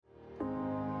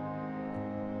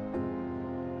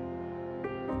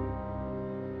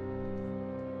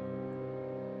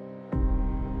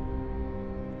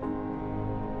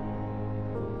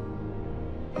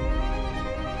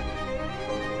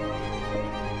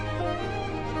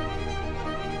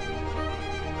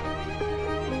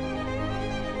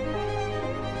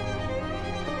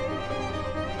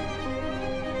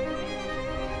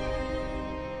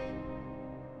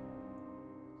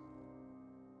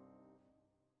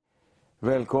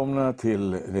Välkomna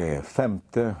till det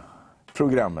 5:e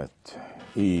programmet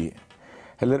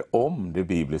om det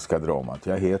bibliska dramat.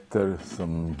 Jag heter,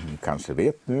 som ni kanske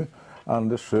vet nu,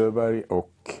 Anders Sjöberg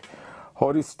och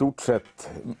har i stort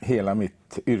sett hela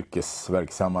mitt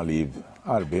yrkesverksamma liv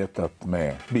arbetat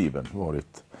med Bibeln.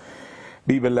 Varit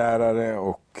bibellärare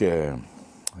och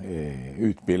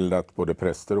utbildat både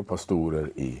präster och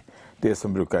pastorer i det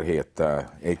som brukar heta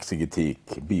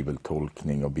exegetik,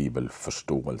 bibeltolkning och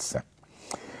bibelförståelse.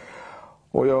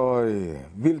 Och jag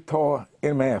vill ta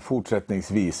er med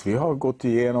fortsättningsvis. Vi har gått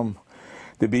igenom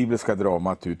det bibliska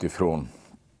dramat utifrån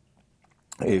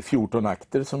 14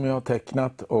 akter som jag har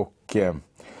tecknat. Och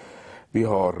vi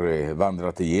har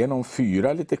vandrat igenom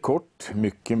 4 lite kort.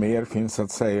 Mycket mer finns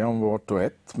att säga om vart och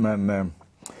ett. Men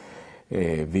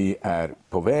vi är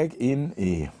på väg in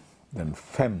i den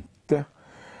 5:e.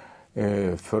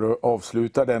 För att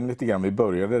avsluta den lite grann. Vi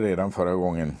började redan förra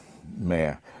gången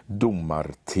med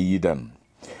domartiden.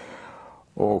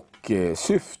 Och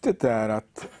syftet är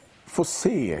att få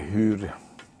se hur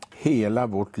hela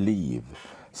vårt liv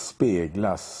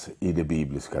speglas i det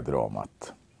bibliska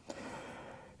dramat.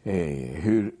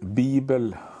 Hur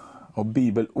Bibel och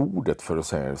bibelordet, för att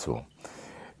säga det så,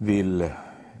 vill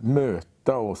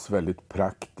möta oss väldigt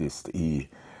praktiskt i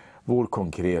vår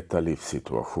konkreta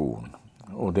livssituation.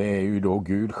 Och det är ju då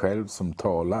Gud själv som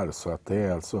talar, så att det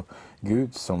är alltså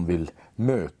Gud som vill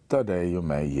möta dig och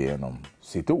mig genom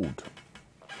sitt ord.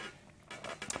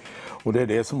 Och det är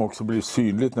det som också blir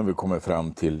synligt när vi kommer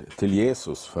fram till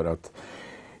Jesus, för att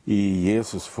i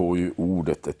Jesus får ju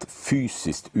ordet ett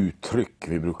fysiskt uttryck.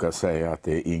 Vi brukar säga att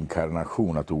det är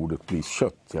inkarnation, att ordet blir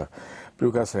kött. Jag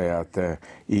brukar säga att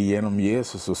genom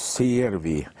Jesus så ser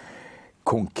vi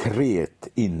konkret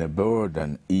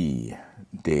innebörden i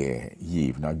det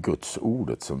givna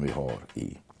Gudsordet som vi har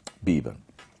i Bibeln.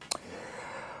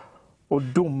 Och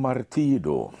domartid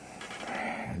då.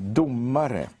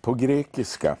 Domare på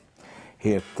grekiska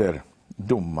heter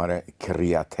domare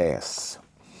kriates.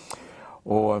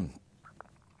 Och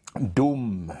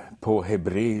dom på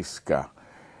hebreiska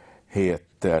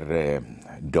heter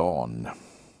dan.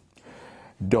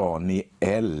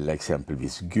 Daniel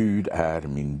exempelvis, Gud är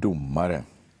min domare.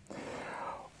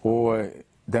 Och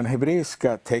den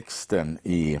hebreiska texten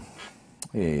i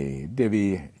det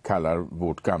vi kallar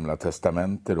vårt gamla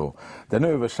testamente då, den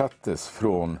översattes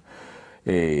från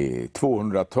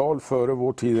 200-tal före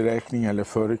vår tideräkning eller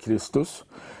före Kristus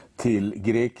till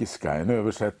grekiska, en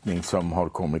översättning som har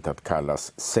kommit att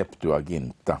kallas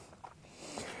Septuaginta.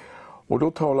 Och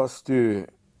då talas det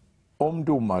om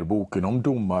domarboken, om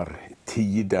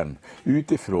domartiden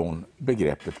utifrån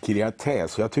begreppet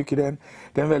kriates. Jag tycker det är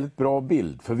en väldigt bra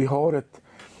bild, för vi har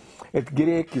ett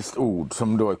grekiskt ord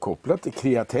som då är kopplat till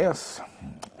kriates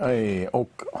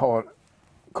och har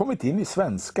kommit in i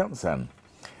svenskan sen.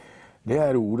 Det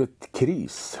är ordet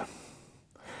kris.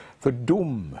 För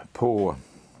dom på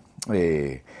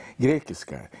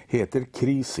grekiska heter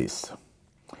krisis.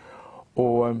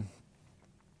 Och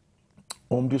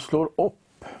om du slår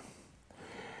upp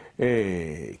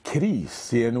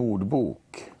kris i en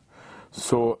ordbok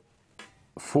så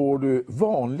får du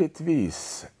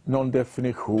vanligtvis någon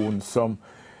definition som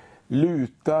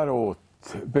lutar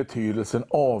åt betydelsen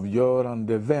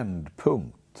avgörande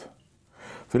vändpunkt.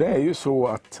 För det är ju så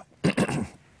att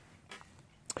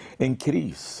en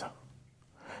kris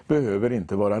behöver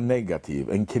inte vara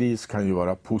negativ. En kris kan ju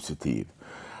vara positiv.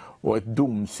 Och ett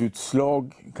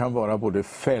domsutslag kan vara både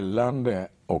fällande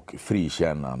och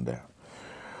frikännande.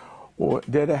 Och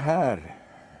det är det här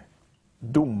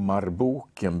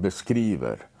domarboken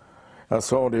beskriver. Jag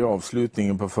sa det i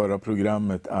avslutningen på förra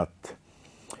programmet att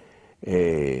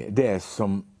det är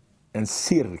som en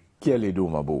cirkel i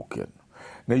domarboken.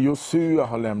 När Josua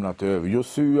har lämnat över,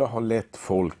 Josua har lett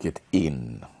folket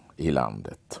in i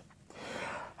landet.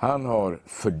 Han har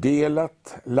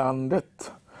fördelat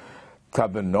landet.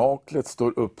 Tabernaklet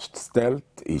står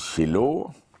uppställt i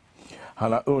Shilo.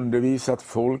 Han har undervisat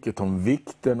folket om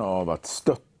vikten av att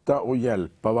stötta och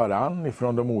hjälpa varann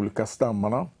ifrån de olika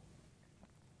stammarna.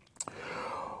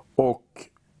 Och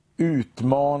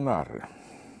utmanar,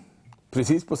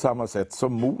 precis på samma sätt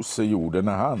som Mose gjorde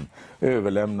när han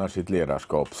överlämnar sitt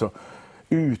ledarskap, så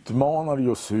utmanar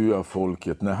Josua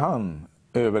folket när han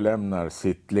överlämnar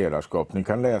sitt ledarskap. Ni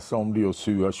kan läsa om det i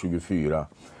Josua 24.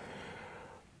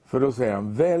 För då säger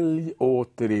han: välj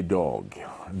åter idag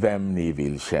vem ni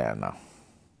vill tjäna.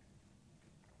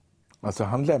 Alltså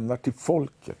han lämnar till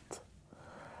folket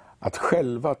att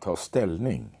själva ta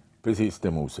ställning, precis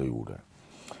det Mose gjorde.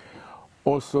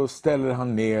 Och så ställer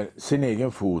han ner sin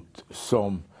egen fot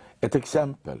som ett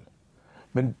exempel.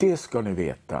 Men det ska ni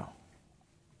veta.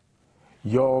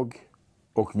 Jag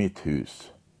och mitt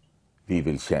hus, vi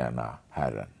vill tjäna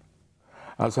Herren.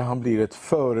 Alltså han blir ett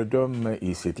föredöme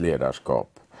i sitt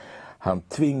ledarskap. Han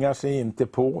tvingar sig inte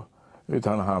på,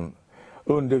 utan han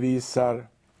undervisar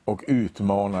och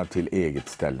utmanar till eget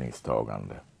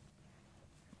ställningstagande.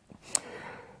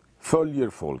 Följer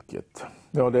folket,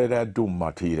 ja det är där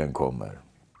domartiden kommer.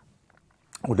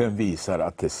 Och den visar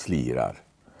att det slirar.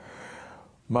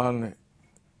 Man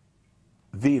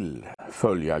vill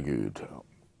följa Gud.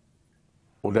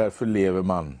 Och därför lever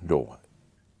man då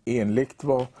enligt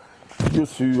vad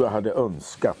Josua hade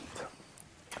önskat.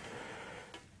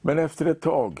 Men efter ett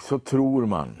tag så tror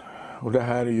man, och det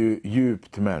här är ju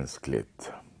djupt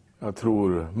mänskligt. Jag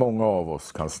tror många av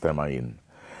oss kan stämma in.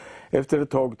 Efter ett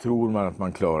tag tror man att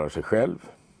man klarar sig själv.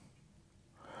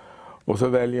 Och så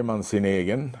väljer man sin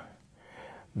egen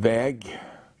väg.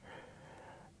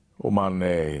 Och man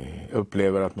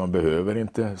upplever att man behöver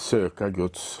inte söka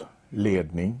Guds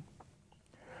ledning.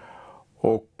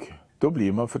 Och då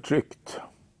blir man förtryckt.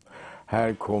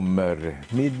 Här kommer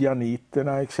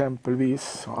midjaniterna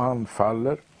exempelvis och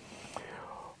anfaller.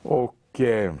 Och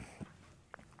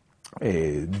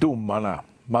domarna,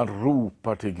 man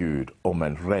ropar till Gud om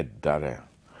en räddare.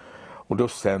 Och då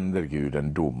sänder Gud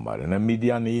en domare. När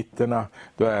midjaniterna,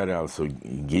 då är det alltså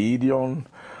Gideon.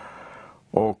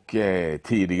 Och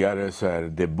tidigare så är det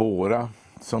Debora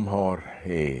som har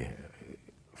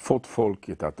fått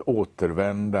folket att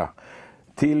återvända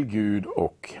till Gud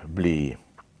och bli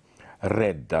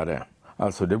räddare.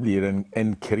 Alltså det blir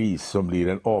en kris som blir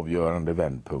en avgörande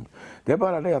vändpunkt. Det är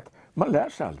bara det att man lär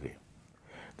sig aldrig.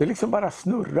 Det liksom bara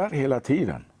snurrar hela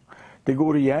tiden. Det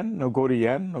går igen och går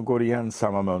igen och går igen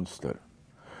samma mönster.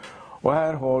 Och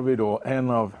här har vi då en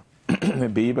av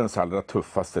Bibelns allra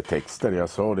tuffaste texter. Jag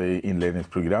sa det i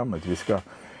inledningsprogrammet.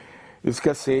 Vi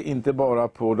ska se inte bara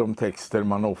på de texter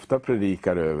man ofta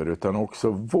predikar över, utan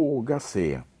också våga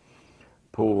se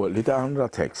på lite andra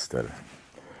texter.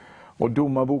 Och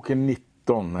Domarboken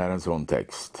 19 är en sån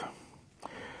text.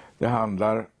 Det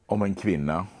handlar om en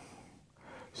kvinna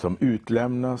som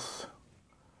utlämnas,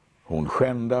 hon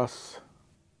skändas,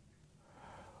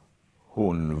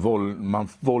 man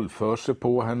våldför sig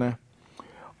på henne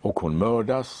och hon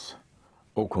mördas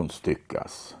och hon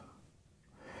styckas.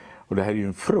 Och det här är ju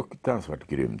en fruktansvärt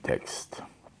grym text.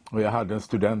 Och jag hade en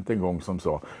student en gång som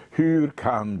sa, hur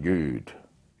kan Gud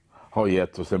ha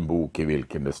gett oss en bok i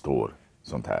vilken det står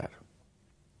sånt här?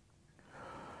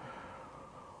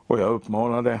 Och jag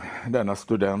uppmanade denna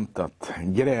student att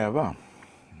gräva.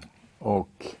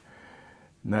 Och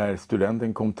när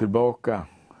studenten kom tillbaka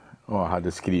och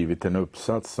hade skrivit en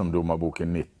uppsats om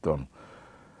Domarboken 19,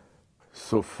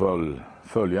 så föll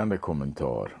följande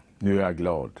kommentar. Nu är jag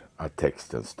glad att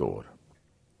texten står.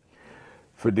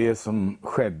 För det som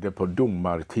skedde på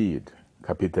domartid,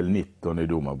 kapitel 19 i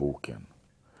Domarboken,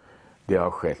 det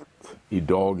har skett i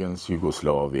dagens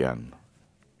Jugoslavien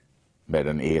med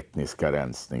den etniska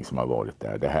rensning som har varit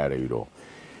där. Det här är ju då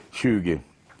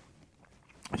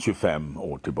 20-25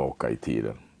 år tillbaka i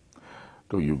tiden,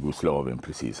 då Jugoslavien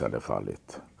precis hade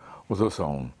fallit. Och så sa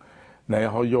hon, när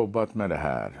jag har jobbat med det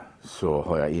här så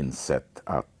har jag insett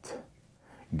att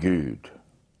Gud,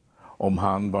 om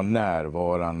han var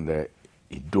närvarande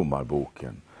i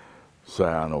Domarboken, så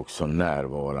är han också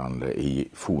närvarande i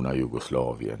forna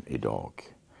Jugoslavien idag.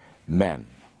 Men,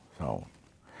 sa hon,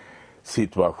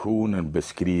 situationen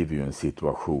beskriver ju en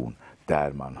situation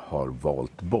där man har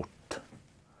valt bort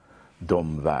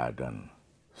de värden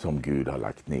som Gud har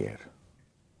lagt ner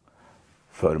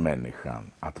för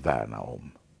människan att värna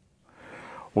om.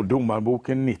 Och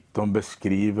Domarboken 19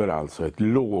 beskriver alltså ett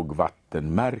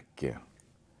lågvattenmärke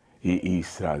i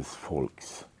Israels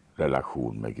folks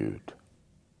relation med Gud.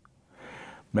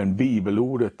 Men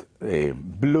bibelordet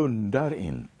blundar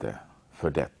inte för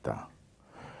detta,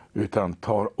 utan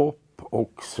tar upp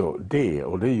också det.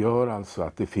 Och det gör alltså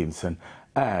att det finns en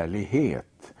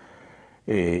ärlighet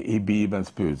i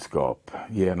Bibelns budskap,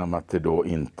 genom att det då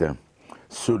inte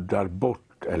suddar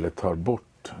bort eller tar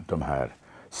bort de här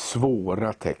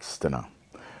svåra texterna,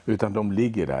 utan de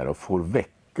ligger där och får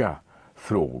väcka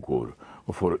frågor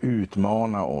och får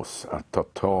utmana oss att ta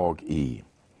tag i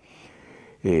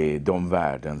de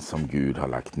värden som Gud har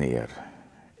lagt ner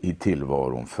i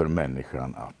tillvaron för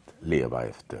människan att leva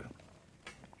efter.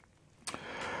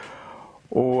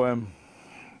 Och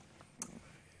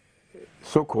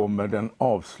så kommer den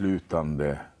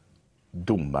avslutande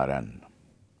domaren.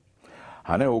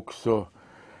 Han är också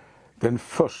den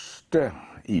första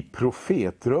i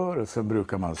profetrörelsen,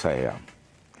 brukar man säga.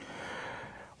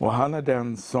 Och han är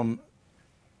den som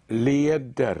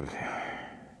leder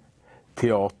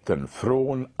teatern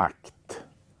från akt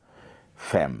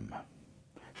 5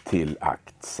 till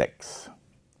akt 6.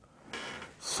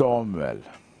 Samuel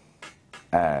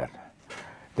är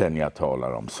den jag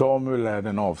talar om. Samuel är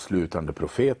den avslutande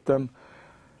profeten.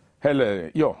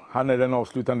 Eller ja, han är den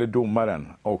avslutande domaren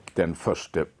och den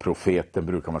första profeten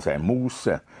brukar man säga.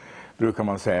 Mose brukar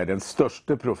man säga den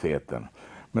största profeten.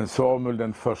 Men Samuel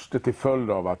den första till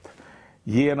följd av att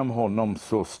genom honom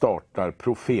så startar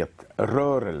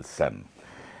profetrörelsen.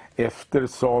 Efter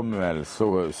Samuel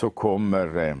så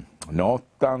kommer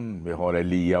Natan, vi har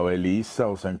Elia och Elisa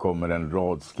och sen kommer en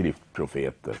rad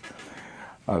skriftprofeter.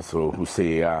 Alltså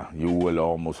Hosea, Joel,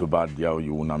 Amos, Obadja och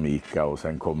Jona, Mika och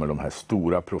sen kommer de här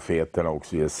stora profeterna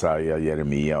också, Jesaja,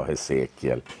 Jeremia och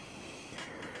Hesekiel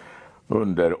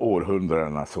under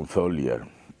århundradena som följer.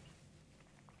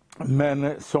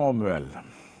 Men Samuel,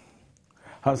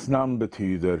 hans namn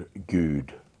betyder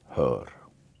Gud hör.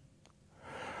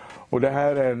 Och det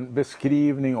här är en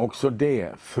beskrivning också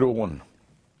det från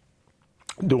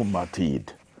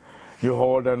domartid. Vi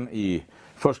har den i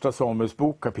första Samuels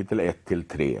bok kapitel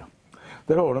 1-3.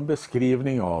 Där har de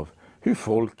beskrivning av hur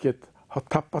folket har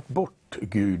tappat bort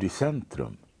Gud i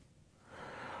centrum.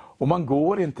 Och man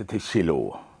går inte till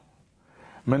Shiloh.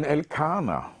 Men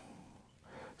Elkana,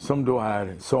 som då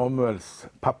är Samuels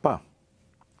pappa,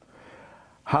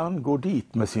 han går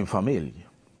dit med sin familj.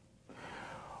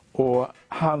 Och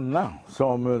Hanna,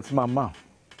 Samuels mamma,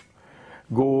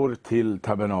 går till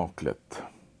tabernaklet.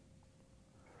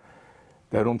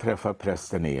 Där hon träffar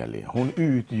prästen Eli. Hon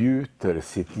utgjuter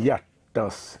sitt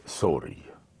hjärtas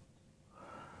sorg.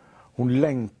 Hon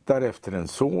längtar efter en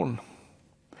son.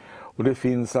 Och det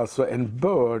finns alltså en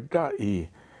börda i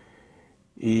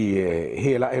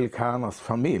hela Elkanas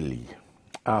familj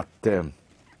att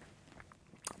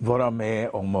vara med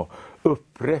om att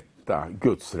upprätta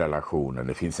Guds relationen.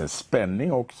 Det finns en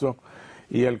spänning också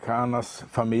i Elkanas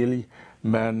familj,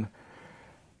 men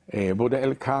både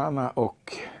Elkana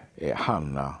och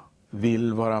Hanna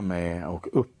vill vara med och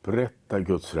upprätta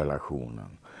Guds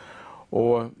relationen.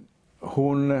 Och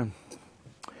hon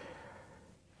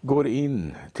går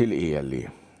in till Eli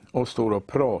och står och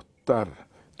pratar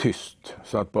tyst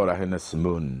så att bara hennes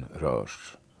mun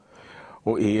rörs.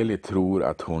 Och Eli tror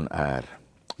att hon är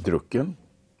drucken.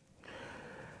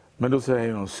 Men då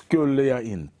säger hon, skulle jag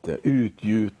inte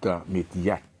utgjuta mitt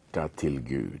hjärta till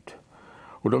Gud?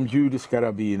 Och de judiska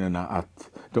rabbinerna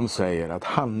de säger att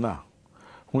Hanna,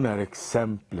 hon är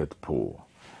exemplet på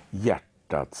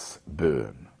hjärtats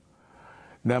bön.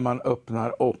 När man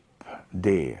öppnar upp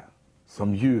det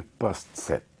som djupast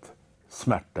sett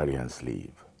smärtar i ens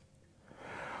liv.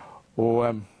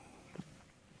 Och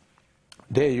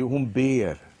det är ju, hon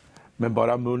ber, men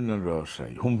bara munnen rör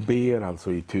sig. Hon ber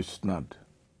alltså i tystnad.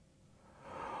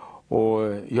 Och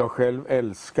jag själv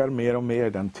älskar mer och mer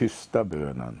den tysta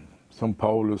bönen. Som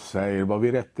Paulus säger, vad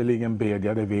vi rätteligen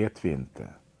bedjar, det vet vi inte.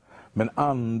 Men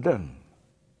anden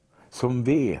som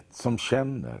vet, som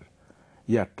känner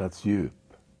hjärtats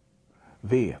djup,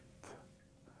 vet.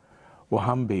 Och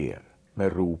han ber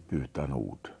med rop utan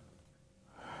ord.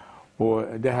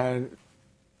 Och det här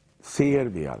ser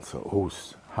vi alltså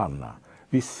hos Hanna.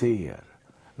 Vi ser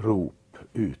rop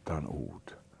utan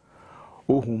ord.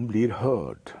 Och hon blir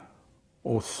hörd.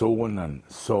 Och sonen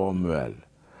Samuel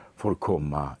får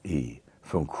komma i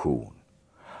funktion.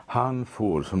 Han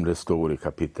får, som det står i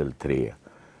kapitel 3,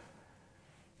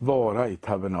 vara i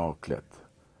tabernaklet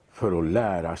för att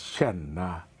lära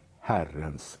känna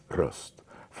Herrens röst.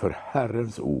 För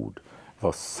Herrens ord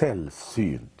var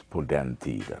sällsynt på den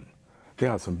tiden. Det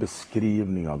är alltså en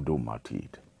beskrivning av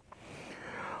domartid.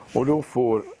 Och då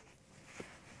får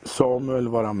Samuel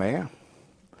vara med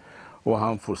och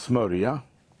han får smörja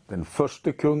den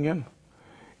första kungen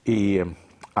i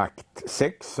akt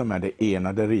 6 som är det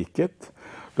enade riket.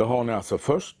 Då har ni alltså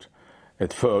först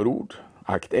ett förord,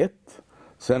 akt 1.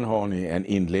 Sen har ni en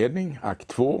inledning, akt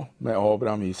 2 med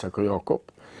Abraham, Isak och Jakob.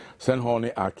 Sen har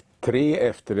ni akt 3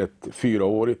 efter ett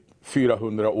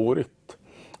 400-årigt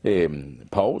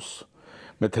paus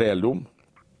med träldom.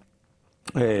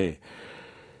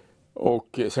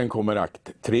 Och sen kommer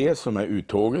akt 3 som är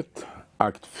uttåget.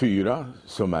 Akt 4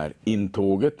 som är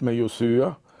intåget med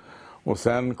Josua. Och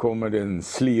sen kommer den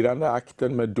slirande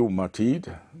akten med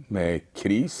domartid, med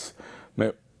kris,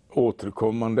 med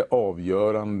återkommande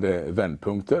avgörande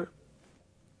vändpunkter.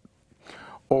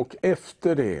 Och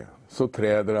efter det så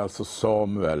träder alltså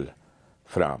Samuel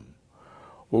fram.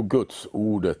 Och Guds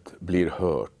ordet blir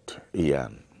hört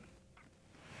igen.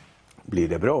 Blir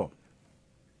det bra?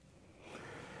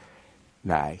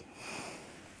 Nej.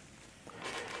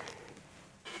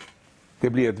 Det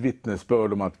blir ett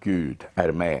vittnesbörd om att Gud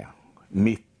är med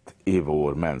mitt i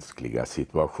vår mänskliga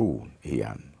situation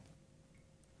igen.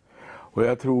 Och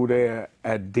jag tror det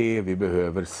är det vi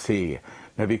behöver se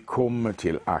när vi kommer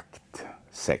till akt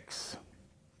 6.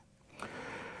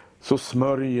 Så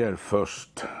smörjer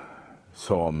först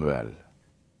Samuel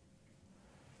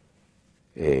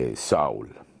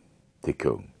Saul till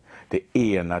kung. Det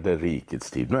enade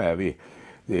rikets tid. Nu är vi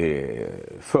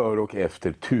före och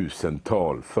efter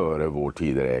 1000-tal före vår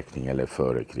tideräkning eller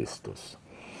före Kristus.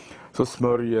 Så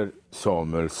smörjer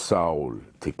Samuel Saul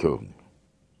till kung.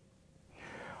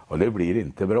 Och det blir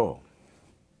inte bra.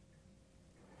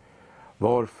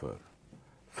 Varför?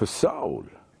 För Saul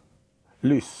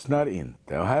lyssnar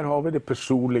inte. Och här har vi det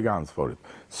personliga ansvaret.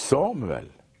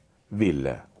 Samuel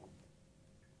ville.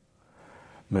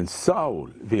 Men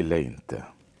Saul ville inte.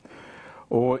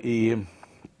 Och i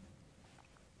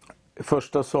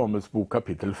första Samuels bok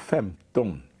kapitel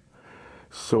 15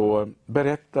 så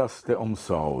berättas det om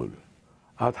Saul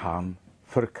att han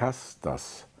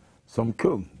förkastas som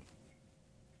kung.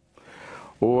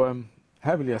 Och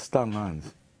här vill jag stanna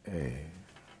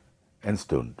en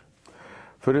stund.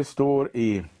 För det står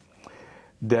i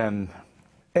den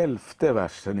 11:e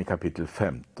versen i kapitel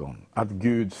 15 att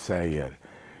Gud säger: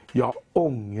 jag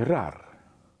ångrar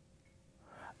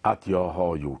att jag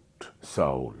har gjort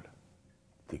Saul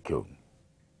till kung.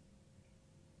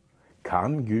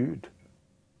 Kan Gud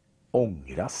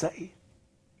ångra sig?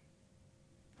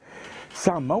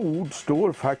 Samma ord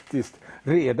står faktiskt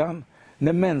redan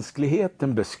när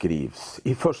mänskligheten beskrivs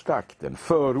i första akten,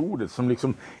 förordet som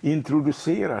liksom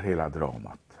introducerar hela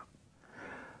dramat.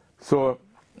 Så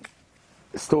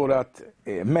står det att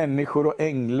människor och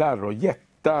änglar och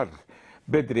jättar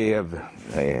bedrev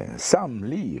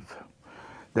samliv.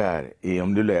 Där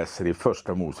om du läser i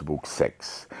första Mosebok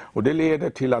 6. Och det leder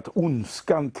till att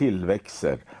ondskan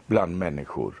tillväxer bland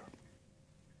människor.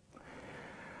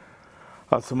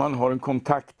 Alltså man har en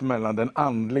kontakt mellan den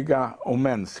andliga och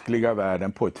mänskliga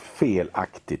världen på ett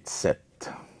felaktigt sätt.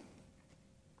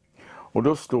 Och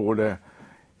då står det,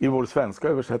 i vår svenska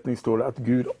översättning står det att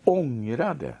Gud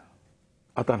ångrade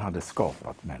att han hade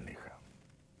skapat människa.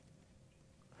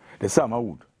 Det är samma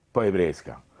ord på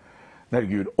hebreiska. När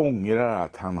Gud ångrar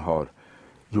att han har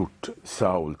gjort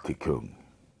Saul till kung.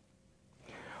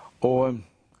 Och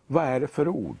vad är det för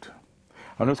ord?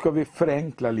 Ja, nu ska vi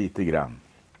förenkla lite grann.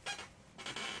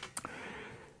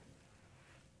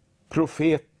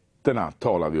 Profeterna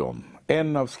talar vi om.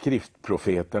 En av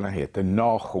skriftprofeterna heter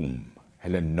Nahum,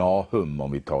 eller Nahum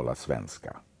om vi talar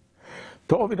svenska.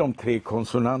 Tar vi de 3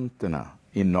 konsonanterna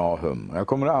i Nahum, jag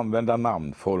kommer att använda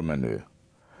namnformen nu.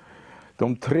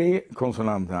 De 3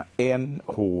 konsonanterna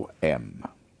N-H-M.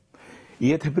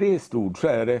 I ett hebreiskt ord så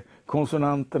är det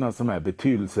konsonanterna som är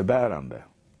betydelsebärande.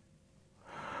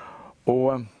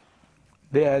 Och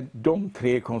det är de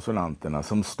 3 konsonanterna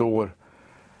som står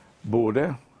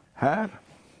både här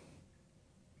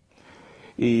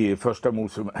i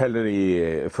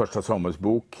första Samuels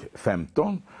bok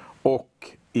 15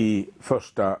 och i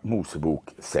första Mosebok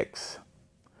 6.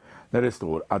 När det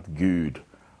står att Gud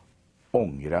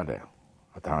ångrade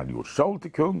att han hade gjort Saul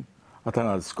till kung, att han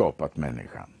hade skapat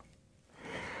människan.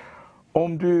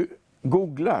 Om du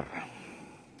googlar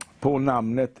på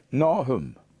namnet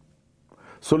Nahum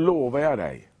så lovar jag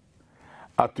dig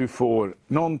att du får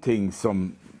någonting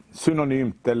som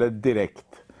synonymt eller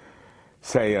direkt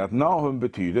säger att Nahum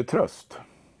betyder tröst.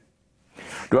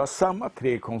 Du har samma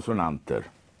 3 konsonanter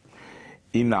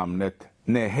i namnet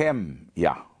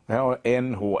Nehemja. Det har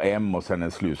N-H-M och sen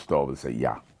en slutstavelse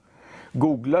ja.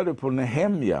 Googlar du på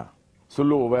Nehemja så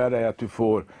lovar jag dig att du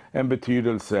får en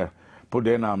betydelse på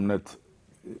det namnet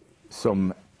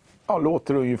som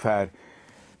låter ungefär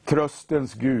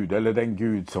tröstens Gud eller den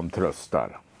Gud som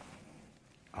tröstar.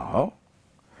 Ja.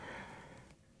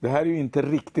 Det här är ju inte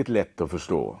riktigt lätt att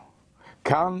förstå.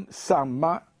 Kan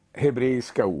samma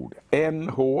hebreiska ord,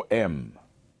 N-H-M,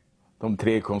 de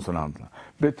 3 konsonanterna,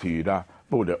 betyda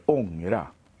både ångra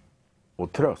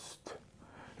och tröst?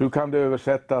 Hur kan det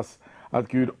översättas att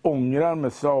Gud ångrar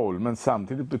med Saul men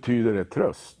samtidigt betyder det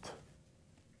tröst?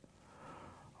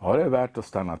 Ja, det är värt att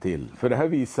stanna till. För det här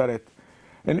visar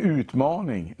en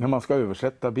utmaning när man ska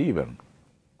översätta Bibeln.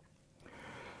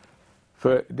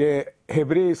 För det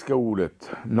hebreiska ordet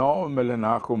Nahum eller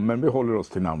Nahum, men vi håller oss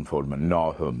till namnformen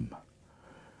Nahum.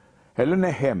 Eller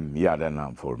Nehemja, den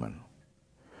namnformen.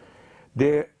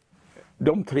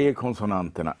 De 3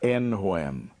 konsonanterna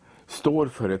N-H-M står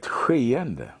för ett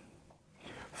skeende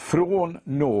från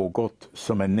något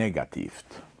som är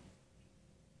negativt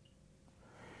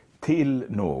till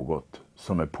något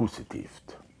som är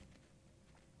positivt.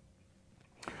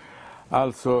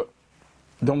 Alltså,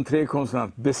 de 3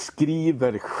 konsonanterna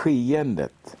beskriver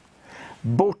skeendet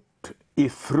bort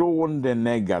ifrån det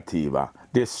negativa,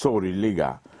 det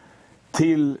sorgliga,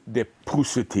 till det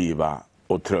positiva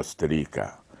och trösterika.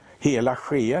 Hela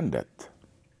skeendet.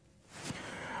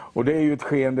 Och det är ju ett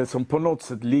skeende som på något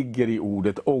sätt ligger i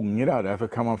ordet ångra, därför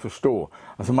kan man förstå.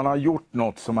 Alltså man har gjort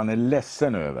något som man är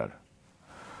ledsen över.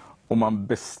 Och man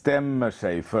bestämmer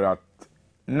sig för att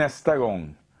nästa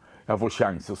gång jag får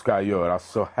chans så ska jag göra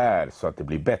så här så att det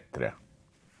blir bättre.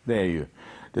 Det är ju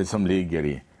det som ligger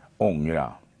i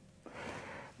ångra.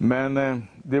 Men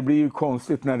det blir ju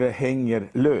konstigt när det hänger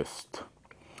löst.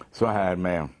 Så här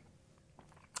med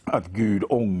att Gud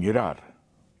ångrar.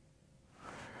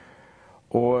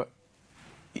 Och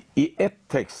i ett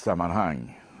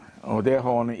textsammanhang, och det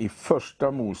har ni i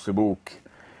första Mosebok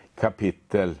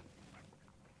kapitel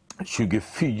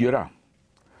 24.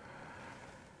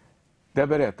 Det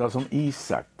berättas om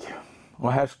Isak.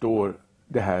 Och här står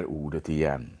det här ordet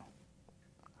igen.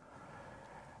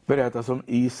 Berättas om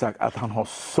Isak att han har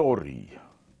sorg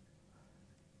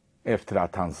efter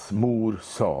att hans mor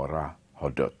Sara har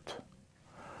dött.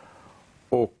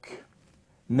 Och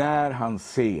när han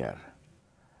ser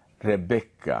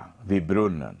Rebecka vid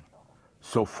brunnen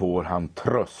så får han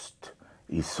tröst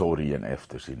i sorgen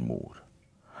efter sin mor.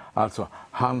 Alltså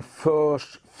han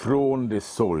förs från det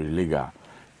sorgliga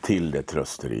till det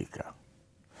trösterika.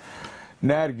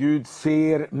 När Gud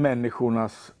ser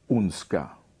människornas ondska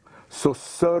så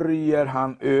sörjer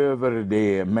han över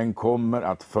det, men kommer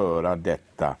att föra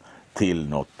detta till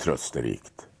något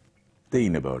trösterikt. Det är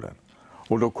innebörden.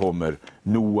 Och då kommer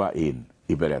Noa in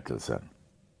i berättelsen.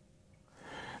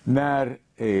 När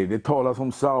det talas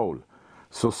om Saul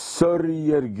så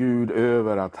sörjer Gud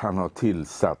över att han har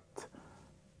tillsatt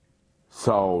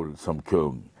Saul som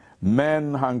kung.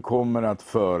 Men han kommer att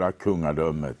föra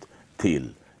kungadömet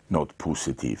till något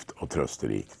positivt och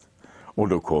trösterikt. Och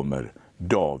då kommer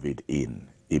David in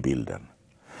i bilden.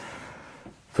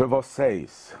 För vad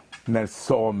sägs när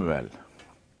Samuel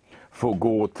får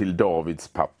gå till Davids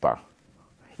pappa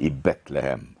i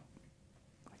Betlehem,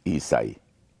 Isai,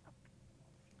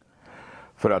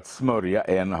 för att smörja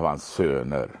en av hans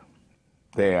söner.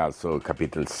 Det är alltså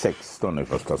kapitel 16 i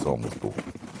första Samuels bok.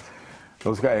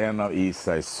 Då ska en av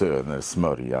Isais söner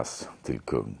smörjas till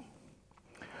kung.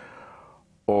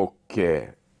 Och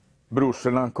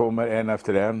brorsorna kommer en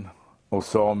efter en. Och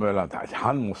Samuel,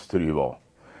 han måste det ju vara.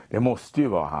 Det måste ju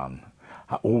vara han.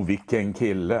 Vilken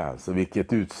kille alltså,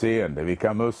 vilket utseende,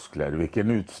 vilka muskler,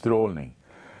 vilken utstrålning.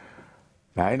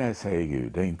 Nej, säger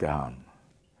Gud, det är inte han.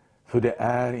 För det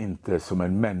är inte som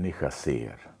en människa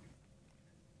ser.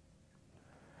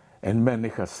 En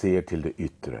människa ser till det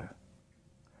yttre.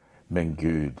 Men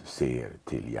Gud ser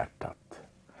till hjärtat.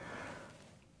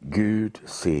 Gud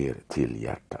ser till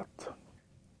hjärtat.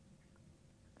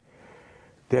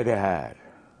 Det är det här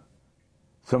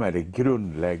som är det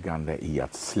grundläggande i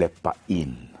att släppa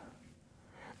in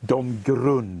de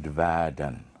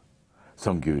grundvärden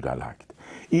som Gud har lagt.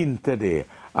 Inte det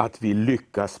att vi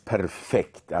lyckas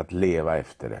perfekt att leva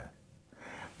efter det.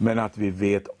 Men att vi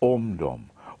vet om dem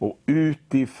och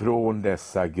utifrån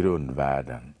dessa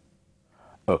grundvärden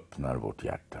öppnar vårt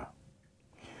hjärta.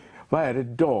 Vad är det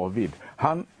David?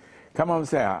 Han, kan man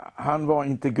säga, han var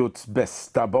inte Guds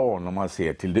bästa barn om man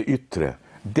ser till det yttre.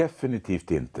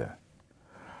 Definitivt inte.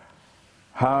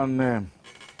 Han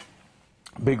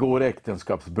begår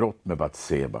äktenskapsbrott med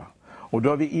Batseba. Och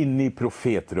då är vi inne i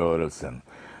profetrörelsen.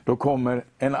 Då kommer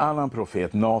en annan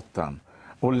profet, Natan,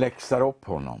 och läxar upp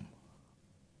honom.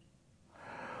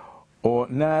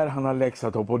 Och när han har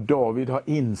läxat upp och David har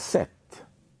insett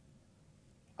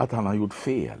att han har gjort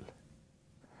fel,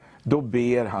 då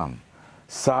ber han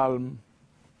psalm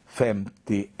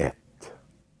 51.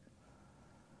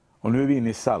 Och nu är vi inne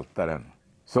i Psaltaren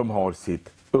som har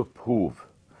sitt upphov,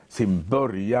 sin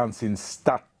början, sin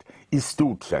start i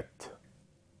stort sett.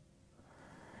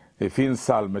 Det finns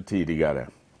psalmer tidigare,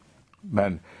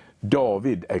 men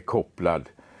David är kopplad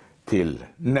till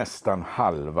nästan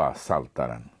halva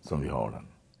Psaltaren som vi har den.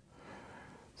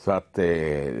 Så att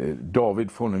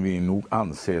David får vi nog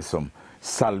anse som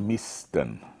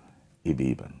psalmisten i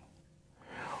Bibeln.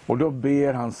 Och då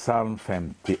ber han psalm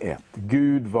 51.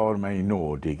 Gud var mig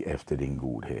nådig efter din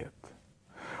godhet.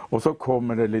 Och så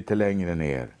kommer det lite längre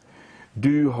ner.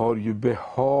 Du har ju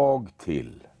behag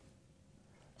till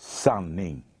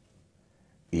sanning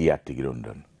i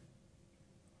hjärtegrunden.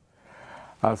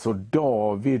 Alltså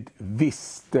David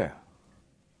visste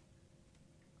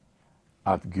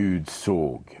att Gud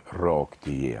såg rakt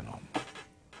igenom.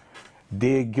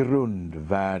 Det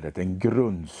grundvärdet, den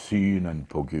grundsynen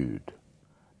på Gud,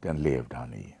 den levde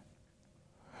han i.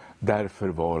 Därför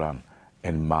var han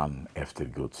en man efter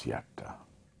Guds hjärta.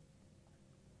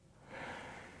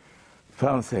 För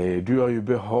han säger, du har ju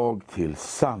behag till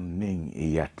sanning i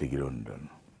hjärtegrunden.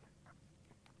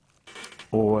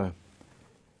 Och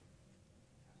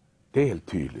det är helt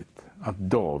tydligt att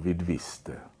David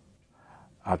visste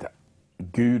att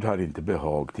Gud har inte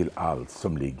behag till allt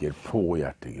som ligger på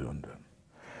hjärtegrunden.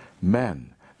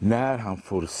 Men när han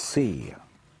får se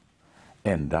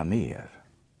ända ner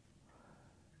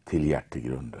till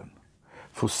hjärtegrunden,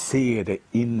 får se det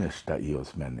innersta i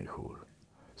oss människor,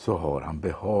 så har han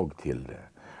behag till det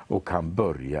och kan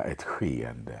börja ett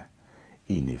skeende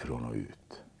inifrån och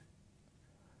ut.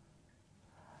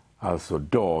 Alltså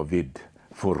David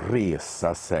får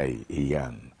resa sig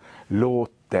igen.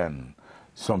 Låt den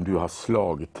som du har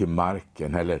slagit till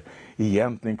marken, eller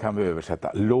egentligen kan vi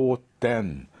översätta, låt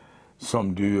den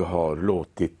som du har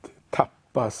låtit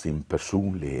tappa sin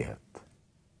personlighet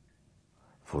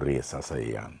få resa sig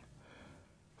igen.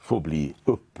 Få bli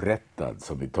upprättad,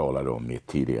 som vi talade om i ett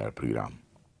tidigare program.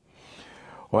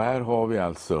 Och här har vi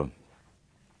alltså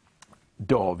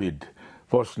David,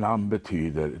 vars namn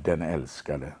betyder den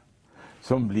älskade,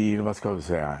 som blir, vad ska vi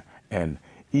säga, en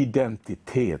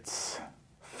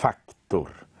identitetsfaktor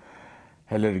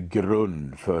eller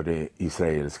grund för det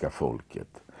israeliska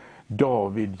folket.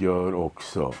 David gör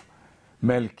också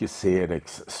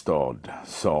Melkisedeks stad,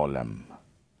 Salem,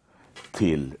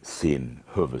 till sin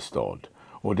huvudstad.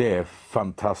 Och det är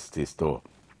fantastiskt att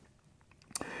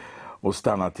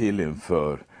stanna till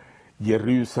inför.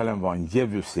 Jerusalem var en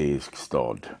jebuseisk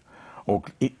stad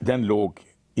och den låg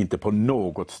inte på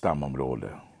något stamområde.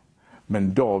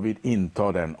 Men David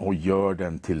intar den och gör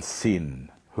den till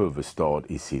sin huvudstad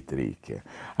i sitt rike.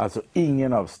 Alltså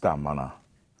ingen av stammarna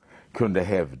kunde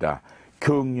hävda,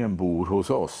 kungen bor hos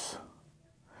oss.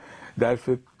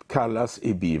 Därför kallas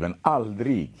i Bibeln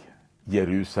aldrig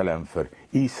Jerusalem för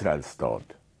Israels stad.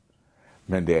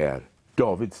 Men det är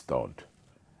Davids stad,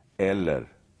 eller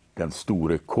den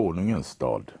store konungens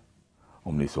stad,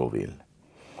 om ni så vill.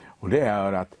 Och det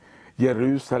är att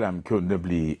Jerusalem kunde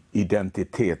bli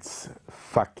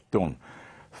identitetsfaktorn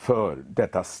för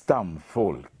detta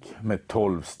stamfolk med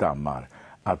 12 stammar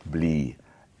att bli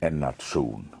en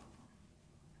nation.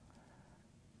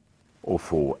 Och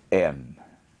få en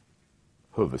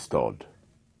huvudstad.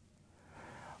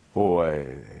 Och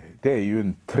det är ju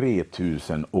en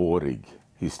 3000-årig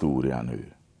historia nu.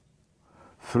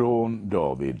 Från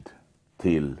David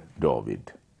till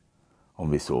David,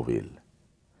 om vi så vill.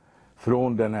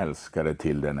 Från den älskade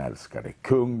till den älskade.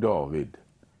 Kung David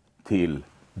till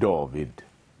David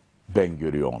Ben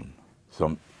Gurion,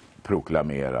 som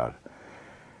proklamerar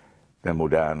den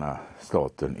moderna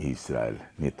staten Israel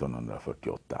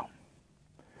 1948.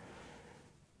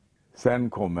 Sen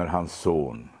kommer hans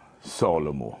son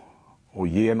Salomo, och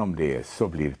genom det så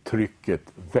blir trycket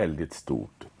väldigt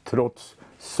stort. Trots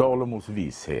Salomos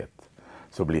vishet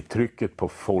så blir trycket på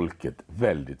folket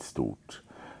väldigt stort,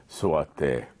 så att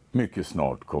det mycket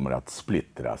snart kommer att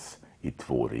splittras i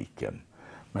 2 riken.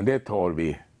 Men det tar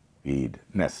vi vid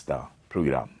nästa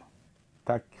program.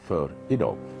 Tack för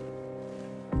idag.